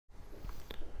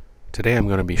Today I'm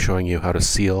going to be showing you how to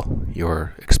seal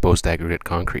your exposed aggregate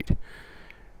concrete.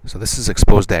 So this is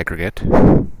exposed aggregate.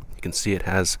 You can see it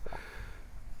has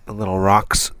the little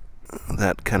rocks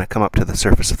that kind of come up to the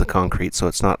surface of the concrete, so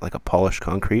it's not like a polished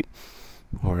concrete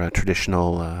or a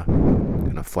traditional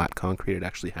kind of flat concrete. It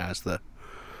actually has the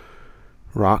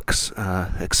rocks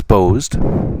exposed,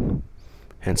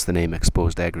 hence the name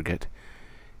exposed aggregate.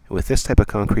 With this type of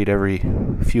concrete, every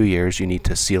few years you need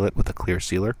to seal it with a clear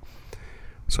sealer.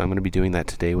 So I'm going to be doing that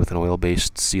today with an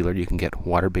oil-based sealer. You can get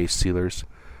water-based sealers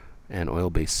and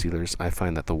oil-based sealers. I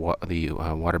find that the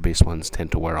water-based ones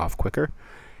tend to wear off quicker,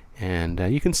 and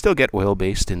you can still get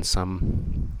oil-based in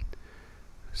some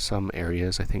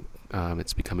areas. I think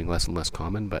it's becoming less and less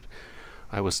common, but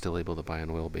I was still able to buy an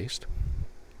oil-based.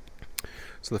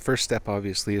 So the first step,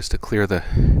 obviously, is to clear the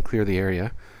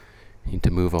area. You need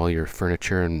to move all your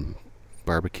furniture and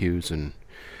barbecues and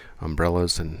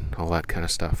umbrellas and all that kind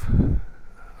of stuff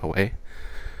away.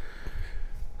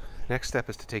 Next step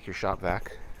is to take your shop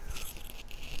vac,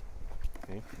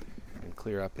 okay, and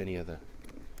clear up any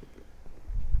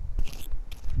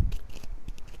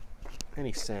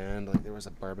sand. Like there was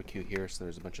a barbecue here, so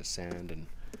there's a bunch of sand and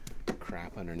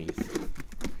crap underneath. So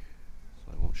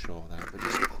I won't show all that, but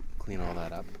just clean all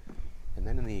that up. And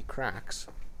then in the cracks,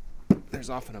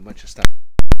 there's often a bunch of stuff.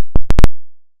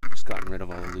 Just gotten rid of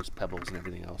all the loose pebbles and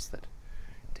everything else that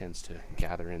tends to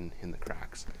gather in the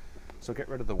cracks. So get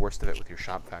rid of the worst of it with your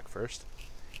shop vac first.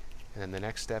 And then the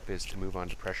next step is to move on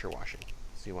to pressure washing.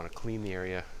 So you want to clean the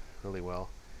area really well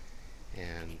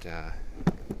and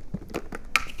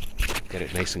get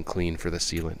it nice and clean for the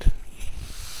sealant.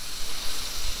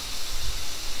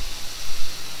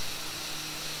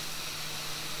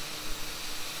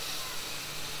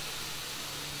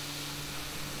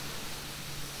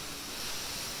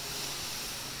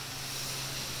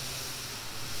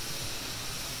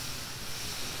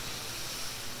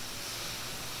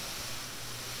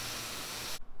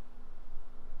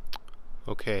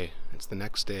 Okay, it's the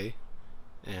next day,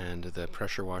 and the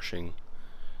pressure washing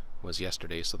was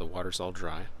yesterday, so the water's all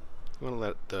dry. You want to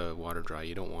let the water dry.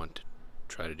 You don't want to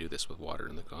try to do this with water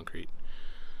in the concrete.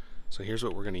 So here's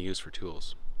what we're going to use for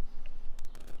tools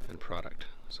and product.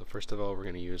 So first of all, we're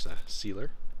going to use a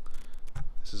sealer.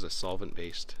 This is a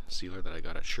solvent-based sealer that I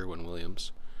got at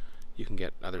Sherwin-Williams. You can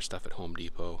get other stuff at Home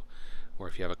Depot, or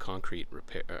if you have a concrete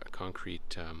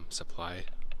supply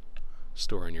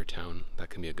store in your town, that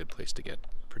can be a good place to get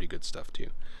pretty good stuff too.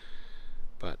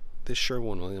 But this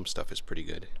Sherwin-Williams stuff is pretty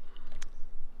good,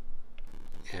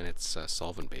 and it's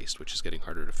solvent based, which is getting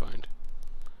harder to find.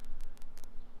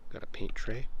 Got a paint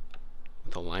tray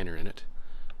with a liner in it.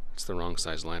 It's the wrong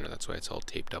size liner, that's why it's all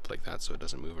taped up like that so it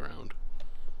doesn't move around.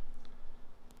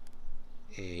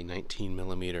 A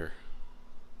 19mm,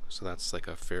 so that's like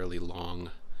a fairly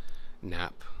long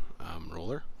nap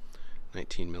roller.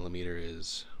 19mm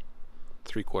is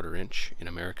 3/4 inch in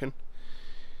American,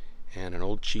 and an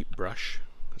old cheap brush,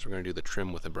 because we're going to do the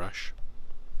trim with a brush.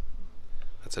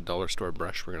 That's a dollar store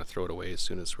brush. We're going to throw it away as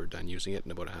soon as we're done using it in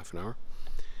about a half an hour.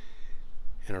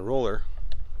 And a roller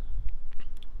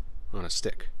on a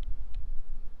stick.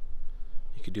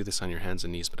 You could do this on your hands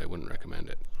and knees, but I wouldn't recommend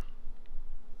it.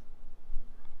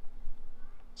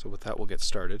 So with that, we'll get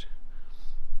started.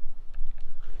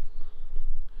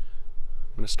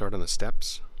 I'm going to start on the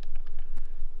steps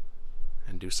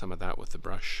and do some of that with the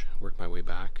brush, work my way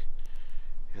back,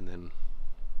 and then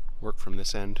work from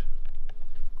this end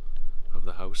of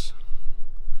the house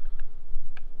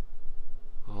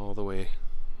all the way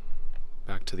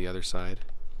back to the other side,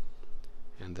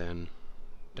 and then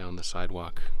down the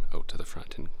sidewalk out to the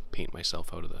front and paint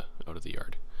myself out of the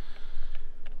yard.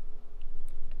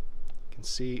 You can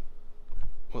see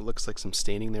what looks like some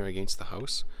staining there against the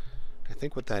house. I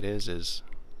think what that is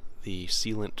the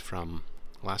sealant from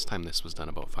last time this was done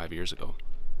about 5 years ago.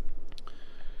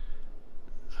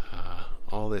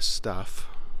 All this stuff,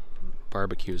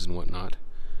 barbecues and whatnot,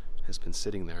 has been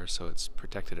sitting there, so it's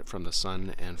protected it from the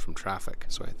sun and from traffic.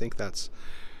 So I think that's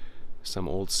some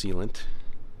old sealant.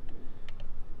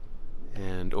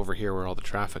 And over here where all the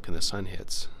traffic and the sun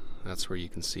hits, that's where you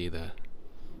can see the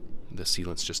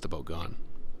sealant's just about gone.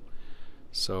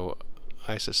 So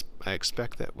I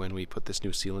expect that when we put this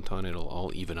new sealant on, it'll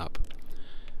all even up.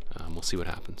 We'll see what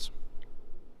happens.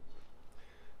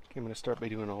 Okay, I'm going to start by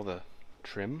doing all the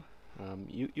trim.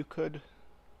 You could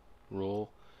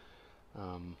roll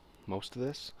most of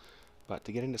this, but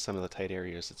to get into some of the tight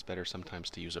areas, it's better sometimes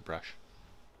to use a brush.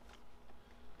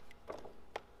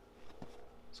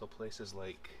 So places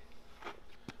like,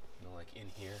 like in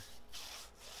here,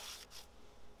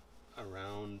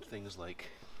 around things like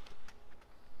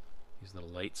these little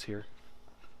lights here,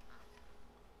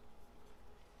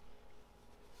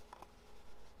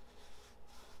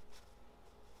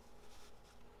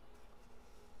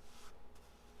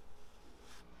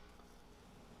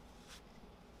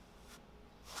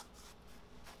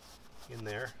 in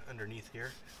there underneath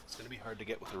here. It's going to be hard to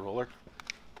get with a roller.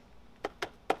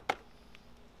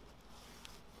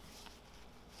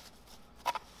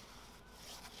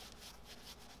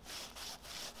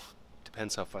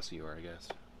 Depends how fussy you are, I guess.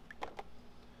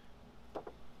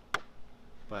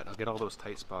 But I'll get all those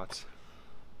tight spots.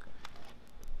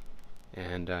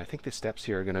 And I think the steps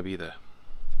here are going to be the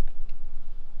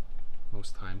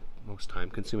most time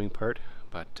consuming part.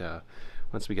 But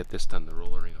once we get this done, the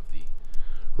rolling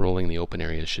the open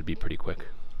areas should be pretty quick.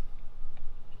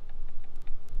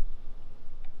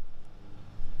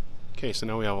 Okay, so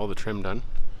now we have all the trim done.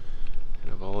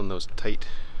 And I'm all in those tight,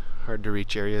 hard to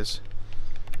reach areas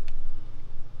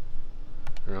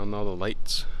around all the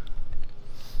lights.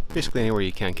 Basically anywhere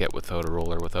you can't get without a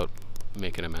roller without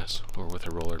making a mess, or with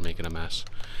a roller making a mess.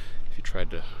 If you tried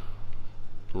to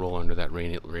roll under that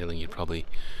railing, you'd probably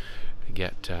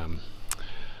get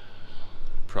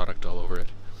product all over it.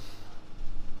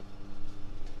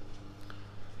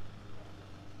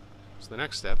 So the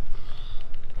next step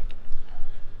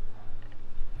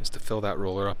is to fill that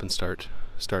roller up and start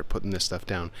putting this stuff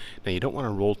down. Now you don't want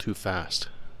to roll too fast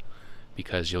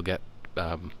because you'll get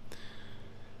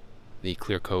the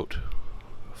clear coat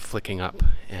flicking up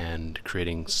and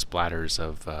creating splatters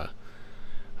of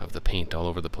the paint all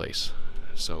over the place.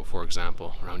 So for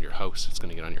example, around your house, it's going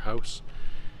to get on your house,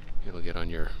 it'll get on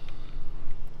your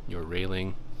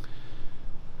railing,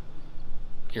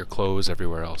 your clothes,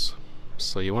 everywhere else.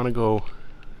 So you want to go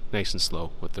nice and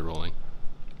slow with the rolling.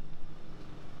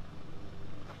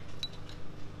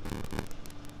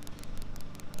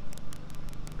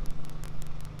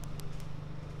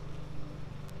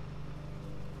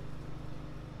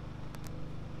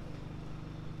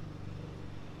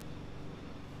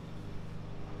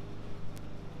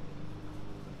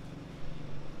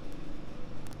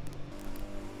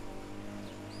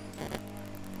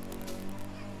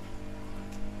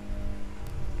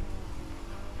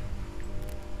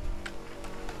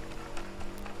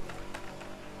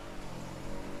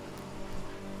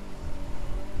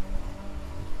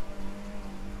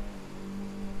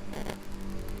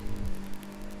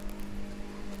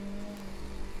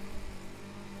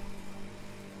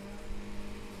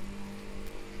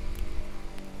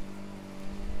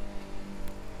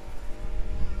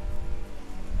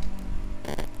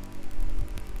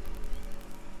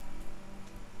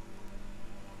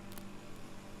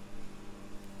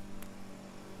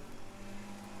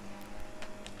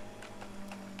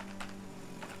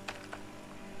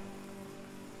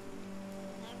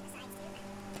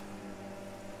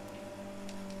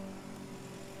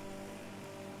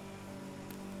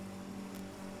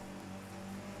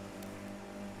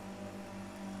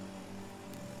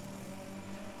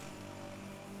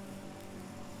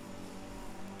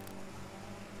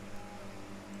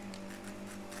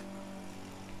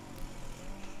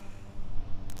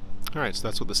 Alright, so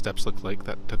that's what the steps look like.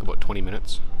 That took about 20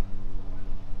 minutes.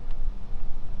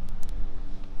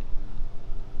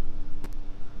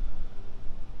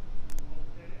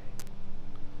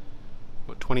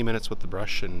 About 20 minutes with the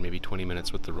brush and maybe 20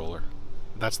 minutes with the roller.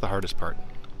 That's the hardest part.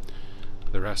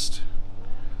 The rest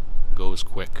goes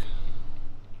quick.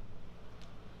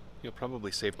 You'll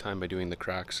probably save time by doing the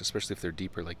cracks, especially if they're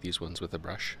deeper like these ones with a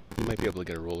brush. You might be able to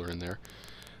get a roller in there,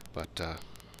 but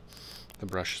the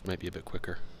brush might be a bit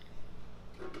quicker.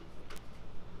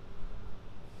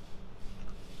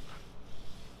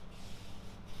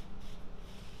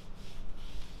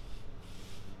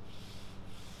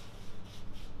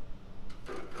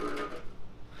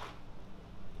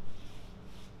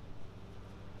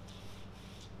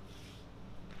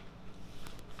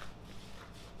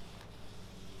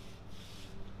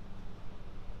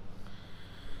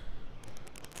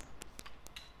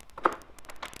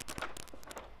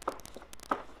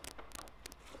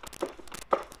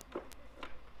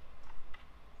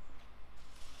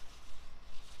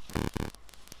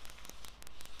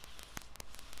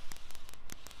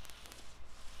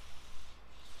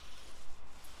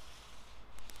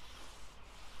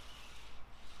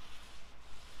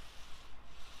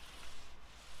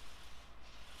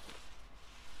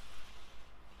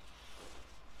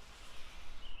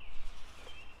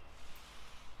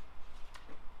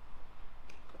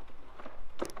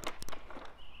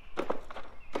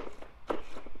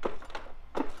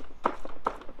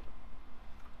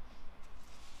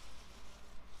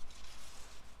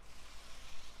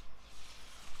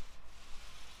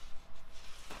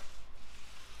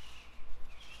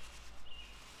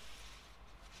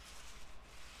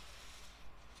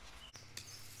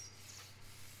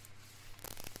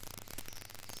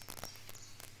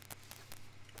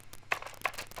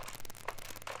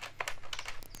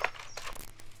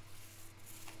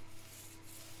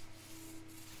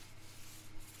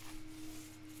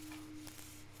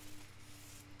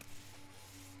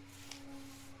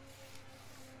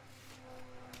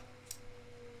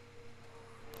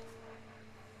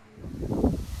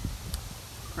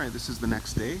 Alright, this is the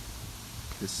next day.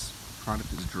 This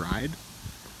product is dried.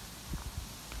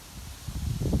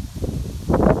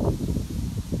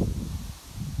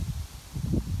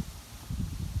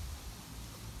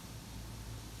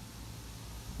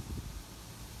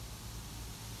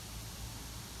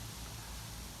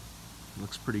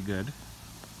 Looks pretty good.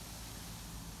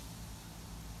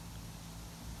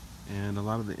 And a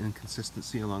lot of the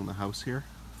inconsistency along the house here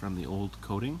from the old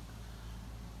coating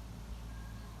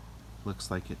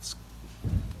looks like it's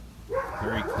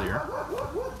very clear.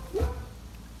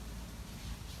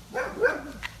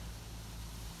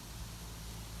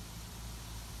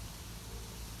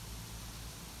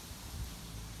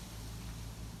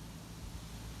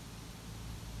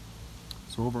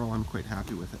 So overall, I'm quite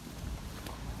happy with it.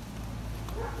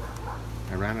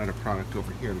 I ran out of product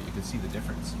over here, but you can see the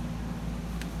difference.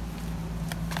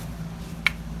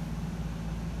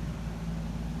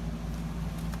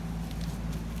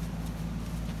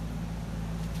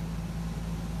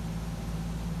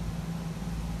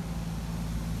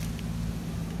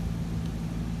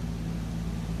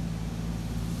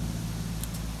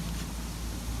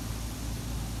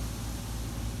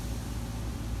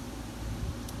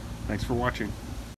 Thanks for watching.